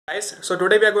Guys, so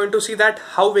today we are going to see that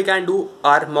how we can do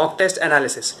our mock test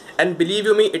analysis, and believe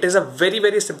you me, it is a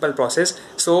very simple process,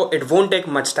 so it won't take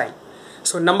much time.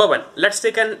 So number one, let's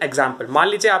take an example. मान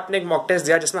लीजिए आपने एक mock test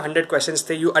दिया जिसमें 100 questions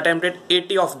थे, you attempted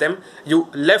 80 of them, you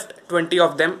left 20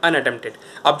 of them unattempted.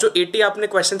 अब जो 80 आपने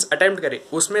questions attempt करे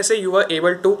उसमें से you were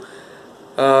able to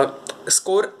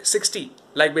score 60.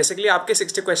 Like basically आपके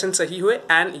 60 questions सही हुए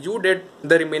and you did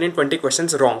the remaining 20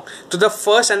 questions wrong. So the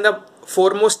first and the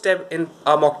foremost step in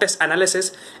mock test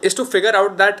analysis is to figure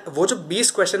out that वो जो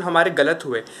 20 question हमारे गलत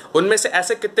हुए उनमें से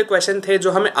ऐसे कितने क्वेश्चन थे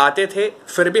जो हमें आते थे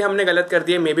फिर भी हमने गलत कर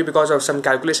दिए, may be because of some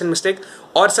calculation mistake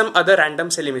और some other random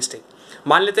silly mistake.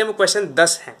 मान लेते हैं वो क्वेश्चन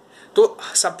 10 हैं, तो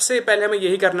सबसे पहले हमें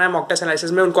यही करना है मॉक टेस्ट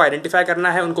एनालिसिस में, उनको आइडेंटिफाई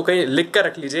करना है, उनको कहीं लिख कर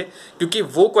रख लीजिए क्योंकि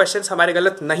वो क्वेश्चंस हमारे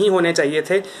गलत नहीं होने चाहिए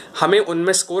थे, हमें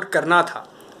उनमें स्कोर करना था.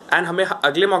 एंड हमें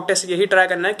अगले मॉक टेस्ट यही ट्राई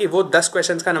करना है कि वो 10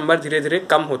 क्वेश्चंस का नंबर धीरे धीरे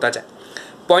कम होता जाए.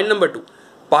 पॉइंट नंबर 2,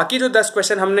 बाकी जो 10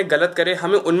 क्वेश्चन हमने गलत करे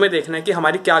हमें उनमें देखना है कि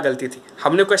हमारी क्या गलती थी.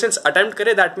 हमने क्वेश्चंस अटेम्प्ट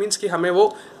करे, दैट मीन्स कि हमें वो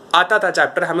आता था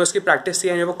चैप्टर, हमें उसकी प्रैक्टिस थी,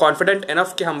 हमें वो कॉन्फिडेंट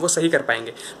इनफ कि हम वो सही कर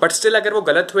पाएंगे. बट स्टिल अगर वो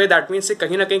गलत हुए दैट मीन्स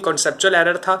कहीं ना कहीं कॉन्सेप्चुअल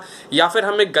एरर था, या फिर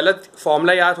हमें गलत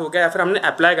फॉर्मूला याद हो गया, या फिर हमने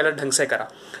अप्लाई गलत ढंग से करा.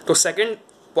 तो सेकंड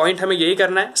पॉइंट हमें यही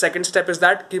करना है. सेकंड स्टेप इज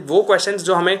दैट कि वो क्वेश्चन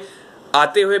जो हमें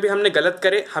आते हुए भी हमने गलत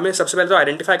करे, हमें सबसे पहले तो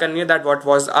आइडेंटिफाई करनी है that what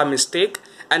was our mistake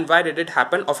and why did it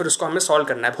happen, और फिर उसको हमें सॉल्व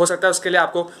करना है. हो सकता है उसके लिए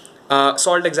आपको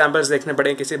सॉल्व एग्जाम्पल्स देखने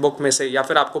पड़े किसी बुक में से, या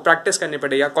फिर आपको प्रैक्टिस करनी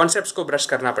पड़े, या कॉन्सेप्ट्स को ब्रश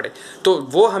करना पड़े, तो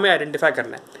वो हमें आइडेंटिफाई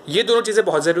करना है. ये दोनों चीज़ें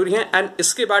बहुत ज़रूरी हैं. एंड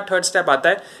इसके बाद थर्ड स्टेप आता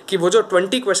है कि वो जो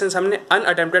 20 क्वेश्चन हमने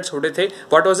अनअटेम्प्टेड छोड़े थे,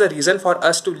 what was the reason for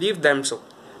us to leave them so,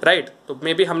 right. तो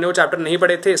मे बी हमने वो चैप्टर नहीं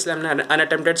पढ़े थे इसलिए हमने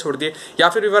अनअटेम्प्टेड छोड़ दिए, या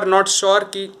फिर वी वर नॉट श्योर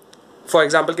कि फॉर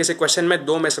एग्जाम्पल किसी क्वेश्चन में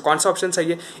 2 में से कौन सा ऑप्शन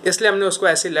सही है, इसलिए हमने उसको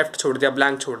ऐसे लेफ्ट छोड़ दिया,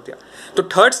 ब्लैंक छोड़ दिया. तो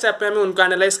थर्ड स्टेप पे हमें उनको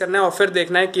एनालाइज करना है और फिर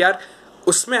देखना है कि यार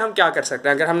उसमें हम क्या कर सकते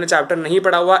हैं. अगर हमने चैप्टर नहीं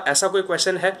पढ़ा हुआ ऐसा कोई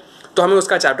क्वेश्चन है तो हमें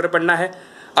उसका चैप्टर पढ़ना है.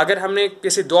 अगर हमने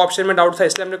किसी 2 ऑप्शन में डाउट था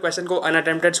इसलिए हमने क्वेश्चन को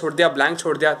अनअटेम्प्टेड छोड़ दिया, ब्लैंक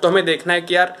छोड़ दिया, तो हमें देखना है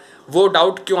कि यार वो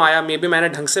डाउट क्यों आया, मे बी मैंने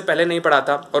ढंग से पहले नहीं पढ़ा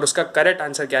था और उसका करेक्ट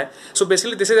आंसर क्या है. So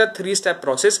basically this is a 3 step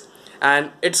process and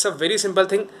it's a very simple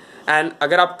thing. And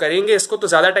अगर आप करेंगे इसको तो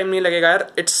ज़्यादा टाइम नहीं लगेगा यार.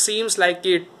 इट सीम्स लाइक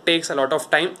कि it takes a lot of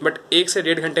time, but 1 से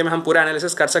 1.5 घंटे में हम पूरा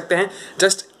एनालिसिस कर सकते हैं.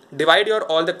 Just divide your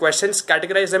all the questions,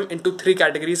 categorise them into 3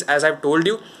 categories as I have told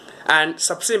you. And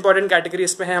सबसे इंपॉर्टेंट कैटेगरी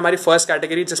इसमें है हमारी फर्स्ट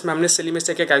कैटेगरी, जिसमें हमने सिली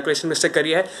मिस्टेक या कैलकुलेशन मिस्टेक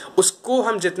करी है. उसको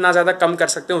हम जितना ज़्यादा कम कर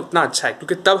सकते हैं उतना अच्छा है,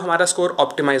 क्योंकि तब हमारा स्कोर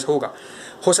ऑप्टिमाइज होगा.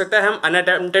 हो सकता है हम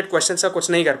अनअटेम्प्टेड क्वेश्चन का कुछ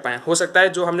नहीं कर पाएँ, हो सकता है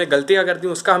जो हमने गलतियाँ कर दी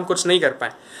उसका हम कुछ नहीं कर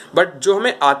पाएँ, बट जो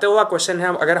हमें आता हुआ क्वेश्चन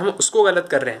है अगर हम उसको गलत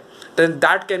कर रहे हैं then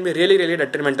that can be really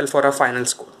detrimental for our final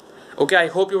score. Okay, I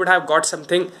hope you would have got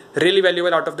something really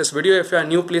valuable out of this video. If you are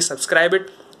new, please subscribe it,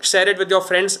 share it with your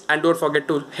friends, and don't forget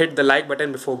to hit the like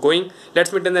button before going.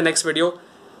 Let's meet in the next video.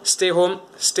 Stay home,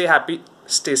 stay happy,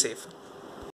 stay safe.